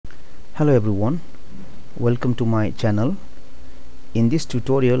Hello everyone, welcome to my channel. In this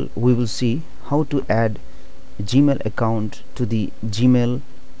tutorial we will see how to add a Gmail account to the Gmail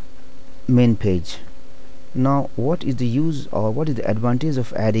main page. Now what is the use or what is the advantage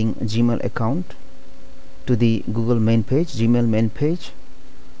of adding a Gmail account to the Google main page, Gmail main page?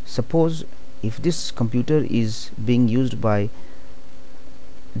 Suppose if this computer is being used by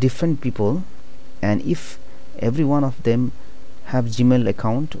different people, and if every one of them have Gmail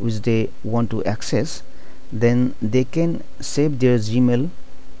account which they want to access, then they can save their Gmail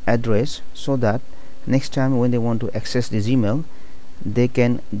address so that next time when they want to access the Gmail, they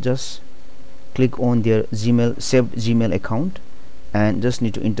can just click on their saved Gmail account and just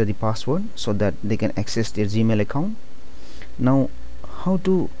need to enter the password so that they can access their Gmail account. Now how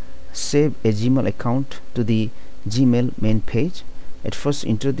to save a Gmail account to the Gmail main page? At first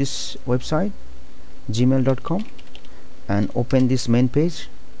enter this website gmail.com and open this main page.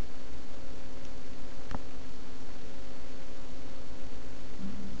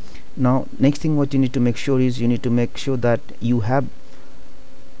 Now next thing what you need to make sure is you need to make sure that you have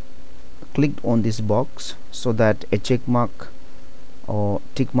clicked on this box so that a check mark or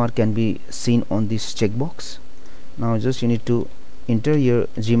tick mark can be seen on this checkbox. Now just you need to enter your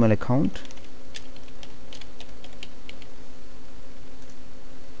Gmail account.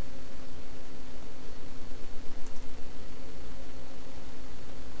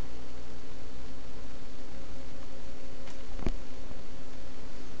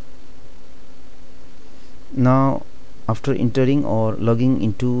 Now after entering or logging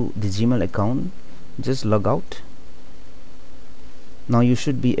into the Gmail account, just log out. Now you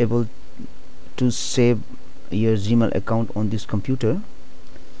should be able to save your Gmail account on this computer.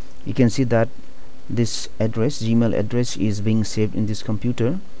 You can see that this address, Gmail address, is being saved in this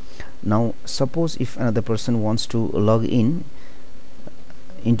computer. Now suppose if another person wants to log in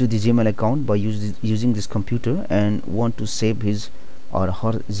into the Gmail account by using this computer and want to save his or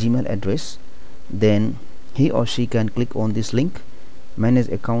her Gmail address, then he or she can click on this link, manage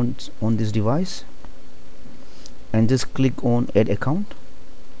accounts on this device, and just click on add account.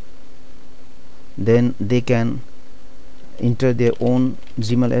 Then they can enter their own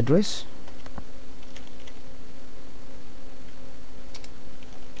Gmail address.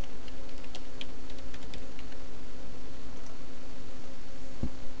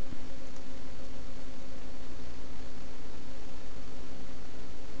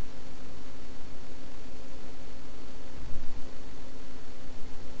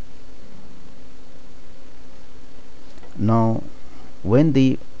 Now when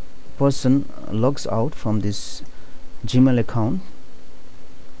the person logs out from this Gmail account,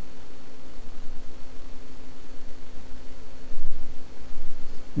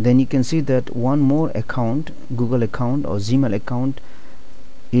 then you can see that one more account, Google account or Gmail account,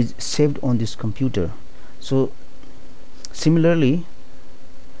 is saved on this computer. So similarly,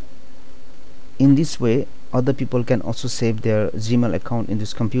 in this way other people can also save their Gmail account in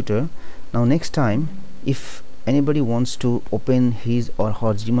this computer. Now next time if anybody wants to open his or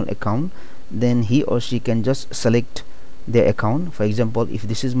her Gmail account, then he or she can just select their account. For example, if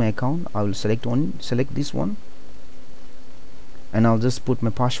this is my account, I will select this one, and I'll just put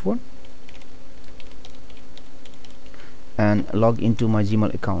my password and log into my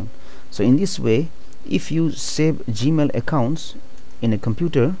Gmail account. So in this way, if you save Gmail accounts in a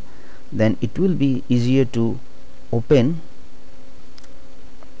computer, then it will be easier to open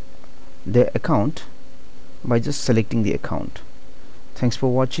the account by just selecting the account. Thanks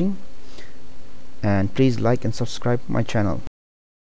for watching, and please like and subscribe my channel.